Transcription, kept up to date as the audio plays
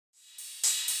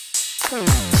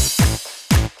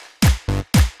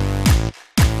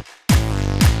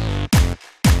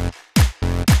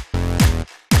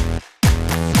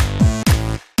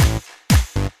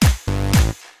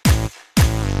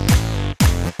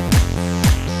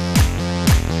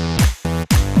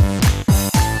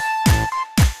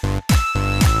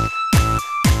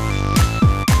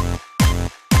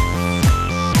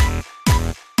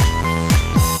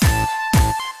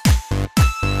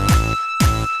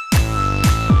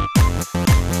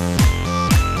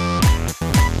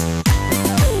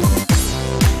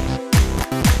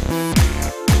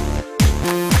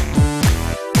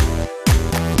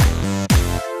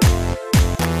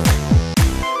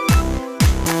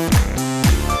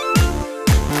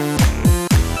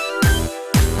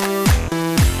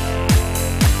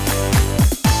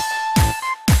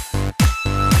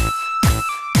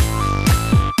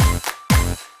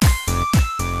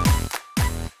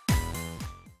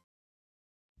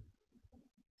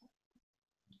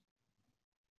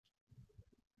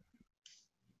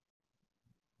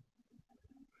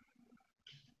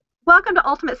Welcome to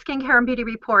Ultimate Skincare and Beauty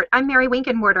Report. I'm Mary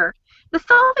Winkenmortar. The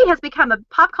selfie has become a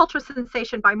pop culture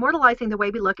sensation by immortalizing the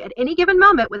way we look at any given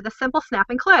moment with a simple snap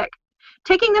and click.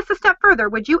 Taking this a step further,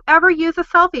 would you ever use a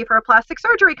selfie for a plastic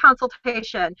surgery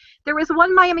consultation? There is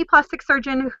one Miami plastic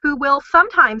surgeon who will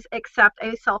sometimes accept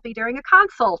a selfie during a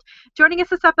consult. Joining us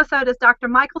this episode is Dr.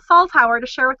 Michael Salzhauer to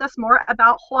share with us more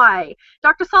about why.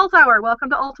 Dr. Salzhauer, welcome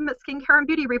to Ultimate Skincare and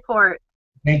Beauty Report.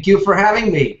 Thank you for having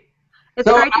me.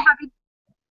 It's great to have you.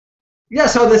 Yeah,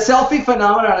 so the selfie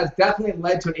phenomenon has definitely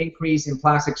led to an increase in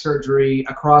plastic surgery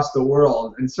across the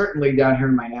world, and certainly down here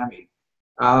in Miami.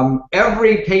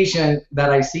 Every patient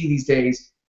that I see these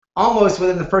days, almost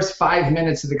within the first 5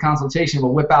 minutes of the consultation,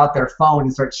 will whip out their phone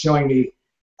and start showing me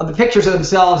the pictures of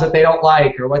themselves that they don't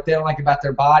like, or what they don't like about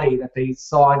their body that they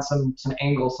saw in some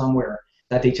angle somewhere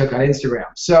that they took on Instagram.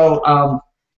 So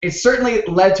it's certainly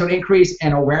led to an increase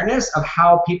in awareness of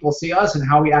how people see us and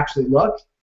how we actually look.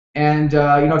 And, you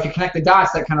know, if you connect the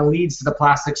dots, that kind of leads to the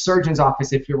plastic surgeon's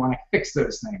office if you want to fix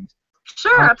those things.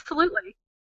 Sure, absolutely.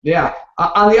 Yeah.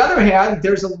 On the other hand,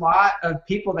 there's a lot of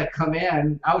people that come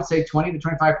in, I would say 20 to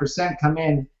 25% come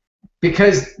in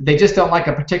because they just don't like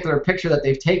a particular picture that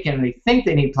they've taken and they think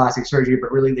they need plastic surgery,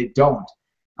 but really they don't.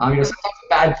 You know, sometimes a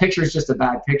bad picture is just a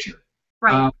bad picture.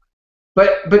 Right.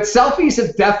 But selfies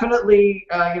have definitely,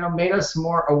 you know, made us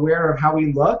more aware of how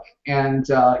we look. And,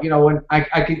 you know, when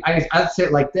I'd say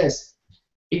it like this,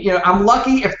 you know, I'm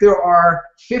lucky if there are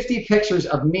 50 pictures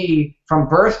of me from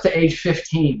birth to age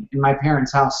 15 in my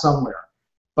parents' house somewhere.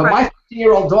 But my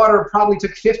 15-year-old daughter probably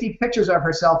took 50 pictures of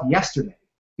herself yesterday,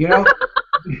 you know?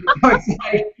 You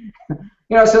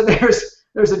know, so there's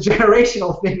a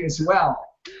generational thing as well.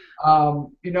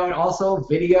 You know, and also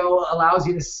video allows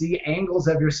you to see angles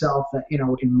of yourself that, you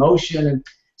know, in motion. And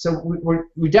so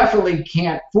we definitely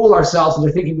can't fool ourselves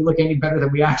into thinking we look any better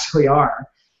than we actually are.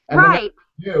 And right.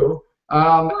 We do.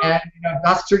 And, you know,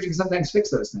 plastic surgery can sometimes fix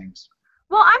those things.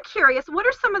 Well, I'm curious, what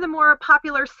are some of the more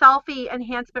popular selfie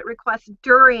enhancement requests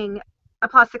during a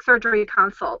plastic surgery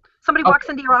consult? Somebody walks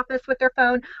into your office with their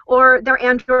phone or their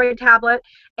Android tablet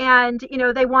and, you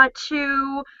know, they want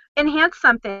to enhance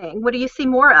something. What do you see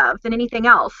more of than anything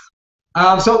else?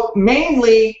 So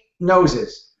mainly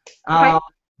noses.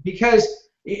 Because,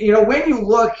 you know, when you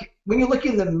look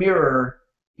in the mirror,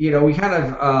 you know, we kind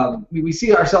of, we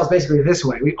see ourselves basically this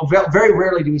way. Very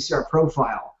rarely do we see our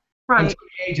profile. Right. Until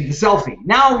the age of the selfie.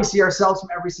 Now we see ourselves from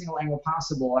every single angle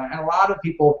possible. And a lot of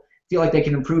people feel like they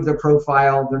can improve their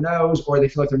profile, their nose, or they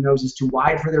feel like their nose is too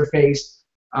wide for their face,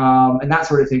 and that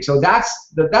sort of thing. So that's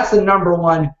the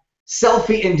 #1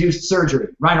 selfie-induced surgery,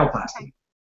 rhinoplasty.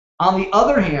 On the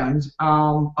other hand,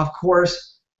 of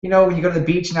course, you know, when you go to the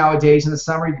beach nowadays in the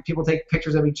summer, people take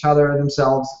pictures of each other and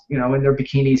themselves, you know, in their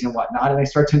bikinis and whatnot, and they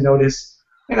start to notice,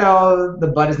 you know, the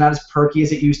butt is not as perky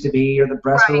as it used to be, or the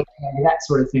breasts are looking, that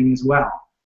sort of thing as well.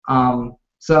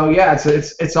 So yeah,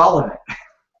 it's all of it.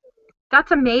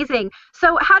 That's amazing.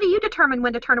 So how do you determine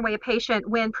when to turn away a patient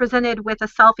when presented with a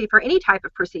selfie for any type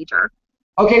of procedure?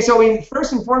 Okay, so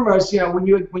first and foremost, you know, when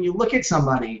you look at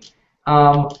somebody,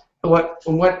 what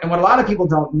a lot of people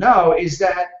don't know is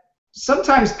that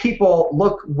sometimes people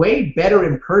look way better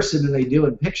in person than they do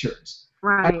in pictures.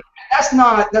 Right. And that's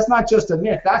not just a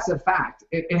myth. That's a fact.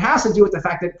 It has to do with the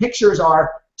fact that pictures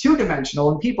are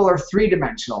two-dimensional and people are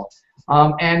three-dimensional.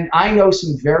 And I know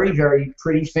some very, very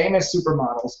pretty famous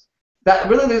supermodels that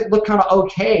really look kind of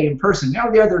okay in person.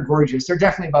 Now they're gorgeous. They're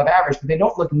definitely above average, but they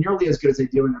don't look nearly as good as they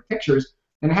do in their pictures.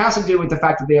 And it has to do with the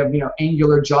fact that they have, you know,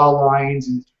 angular jaw lines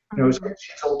and, you know,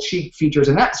 gentle cheek features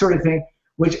and that sort of thing.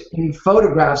 which in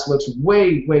photographs looks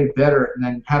way, way better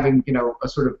than having, a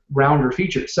sort of rounder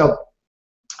feature. So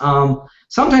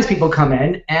sometimes people come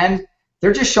in and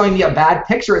they're just showing me a bad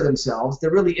picture of themselves. There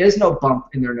really is no bump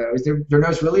in their nose. Their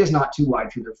nose really is not too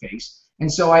wide for their face.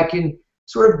 And so I can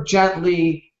sort of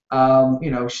gently,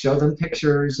 show them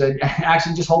pictures and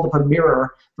actually just hold up a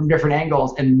mirror from different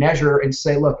angles and measure and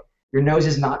say, look, your nose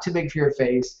is not too big for your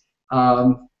face.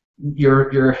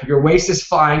 Your waist is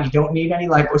fine. You don't need any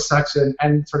liposuction,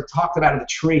 and sort of talk them out of the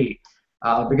tree.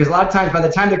 Because a lot of times, by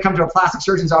the time they come to a plastic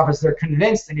surgeon's office, they're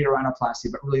convinced they need a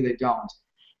rhinoplasty, but really they don't.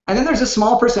 And then there's a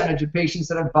small percentage of patients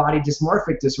that have body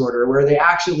dysmorphic disorder where they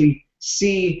actually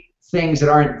see things that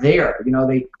aren't there.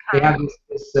 They have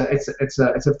this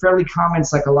it's a fairly common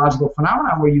psychological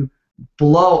phenomenon where you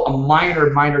blow a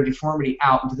minor deformity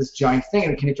out into this giant thing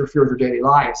and it can interfere with their daily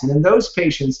lives. And in those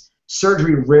patients,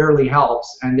 surgery rarely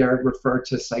helps, and they're referred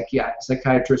to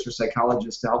psychiatrists or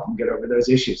psychologists to help them get over those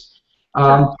issues.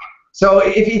 So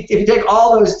if you take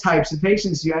all those types of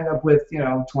patients, you end up with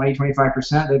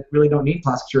 20-25% that really don't need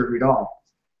plastic surgery at all.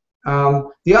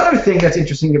 The other thing that's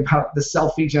interesting about the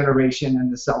selfie generation and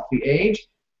the selfie age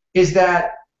is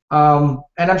that, and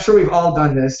I'm sure we've all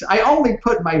done this, I only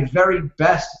put my very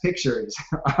best pictures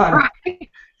on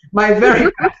my very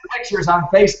best pictures on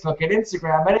Facebook and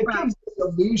Instagram, and it gives this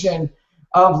illusion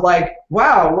of like,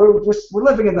 wow, we're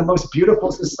living in the most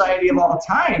beautiful society of all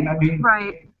time. I mean,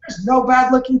 there's no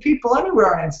bad-looking people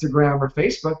anywhere on Instagram or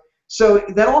Facebook. So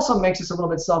that also makes us a little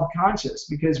bit self-conscious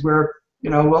because we're,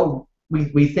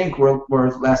 we think we're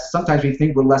less. Sometimes we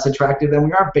think we're less attractive than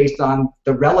we are based on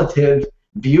the relative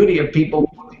beauty of people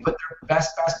who put their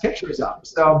best pictures up.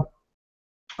 So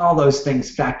all those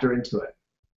things factor into it.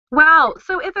 Wow.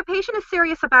 So if a patient is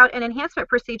serious about an enhancement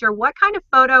procedure, what kind of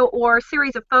photo or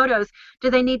series of photos do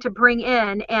they need to bring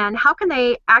in, and how can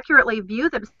they accurately view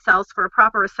themselves for a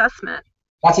proper assessment?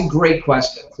 That's a great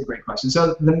question.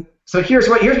 So here's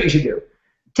what you should do.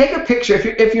 Take a picture,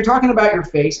 if you're talking about your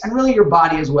face and really your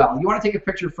body as well. You want to take a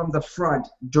picture from the front,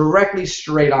 directly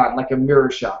straight on, like a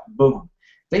mirror shot. Boom.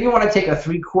 Then you want to take a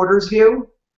 3/4 view,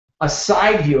 a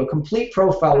side view, a complete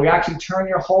profile where you actually turn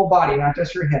your whole body, not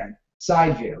just your head.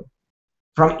 Side view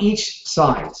from each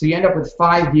side. So you end up with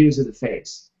 5 views of the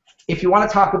face. If you want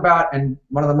to talk about, and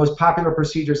one of the most popular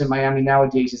procedures in Miami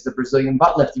nowadays is the Brazilian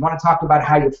butt lift. You want to talk about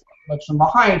how your face looks from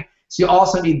behind, so you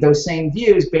also need those same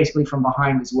views basically from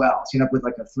behind as well. So you end up with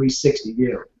like a 360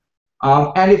 view.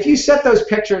 And if you set those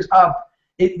pictures up,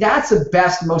 that's the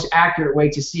best, most accurate way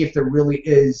to see if there really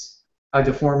is a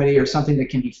deformity or something that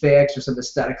can be fixed or some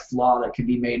aesthetic flaw that can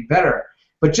be made better.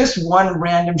 But just one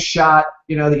random shot,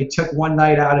 that you took one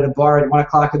night out at a bar at 1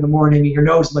 o'clock in the morning and your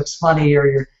nose looks funny or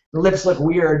your lips look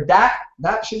weird, that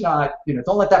should not,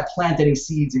 don't let that plant any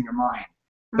seeds in your mind.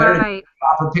 Better to take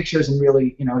proper pictures and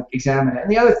really, examine it.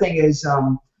 And the other thing is,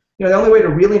 the only way to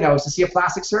really know is to see a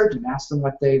plastic surgeon. Ask them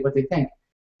what they think.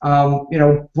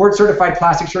 Board-certified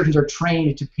plastic surgeons are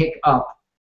trained to pick up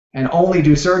and only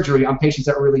do surgery on patients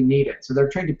that really need it. So they're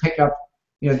trained to pick up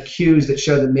cues that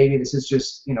show that maybe this is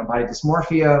just, body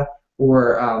dysmorphia,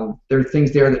 or there are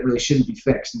things there that really shouldn't be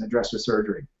fixed and addressed with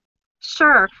surgery.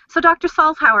 Sure. So Dr.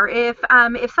 Salzhauer, if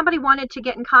somebody wanted to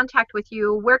get in contact with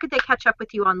you, where could they catch up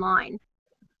with you online?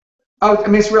 Oh, I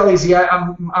mean, it's real easy.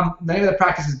 The name of the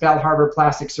practice is Bal Harbour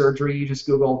Plastic Surgery. You just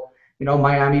Google,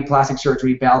 Miami Plastic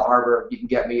Surgery, Bal Harbour. You can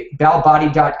get me.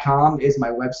 balbody.com is my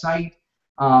website.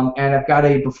 And I've got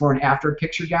a before and after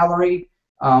picture gallery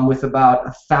with about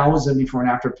 1,000 before and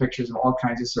after pictures of all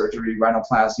kinds of surgery,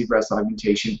 rhinoplasty, breast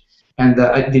augmentation. And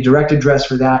the direct address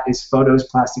for that is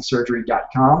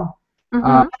photosplasticsurgery.com.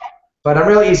 But I'm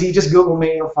really easy. Just Google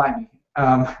me, you'll find me.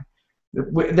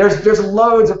 There's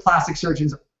loads of plastic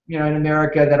surgeons, in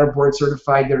America that are board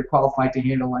certified, that are qualified to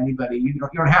handle anybody. You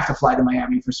don't have to fly to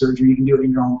Miami for surgery. You can do it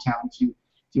in your hometown if you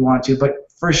want to.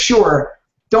 But for sure,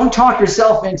 don't talk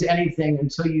yourself into anything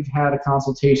until you've had a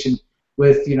consultation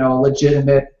with, a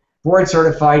legitimate, board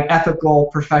certified, ethical,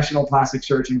 professional plastic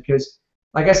surgeon. Because,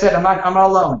 like I said, I'm not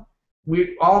alone.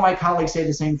 All of my colleagues say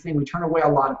the same thing. We turn away a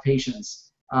lot of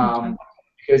patients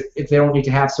because if they don't need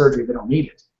to have surgery, they don't need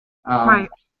it.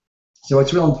 So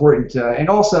it's real important. And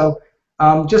also,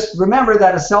 just remember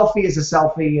that a selfie is a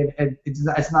selfie, and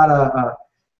it's not a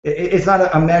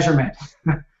measurement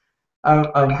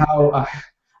of how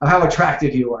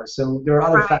attractive you are. So there are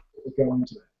other factors that go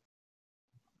into it.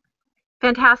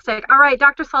 Fantastic. All right,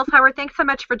 Dr. Salzhauer, thanks so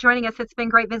much for joining us. It's been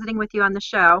great visiting with you on the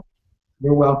show.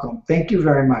 You're welcome. Thank you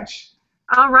very much.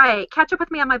 All right. Catch up with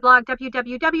me on my blog,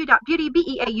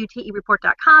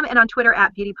 www.beautybeautereport.com, and on Twitter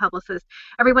 @beautypublicist.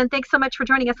 Everyone, thanks so much for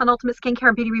joining us on Ultimate Skincare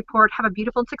and Beauty Report. Have a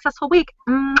beautiful and successful week.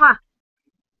 Mwah.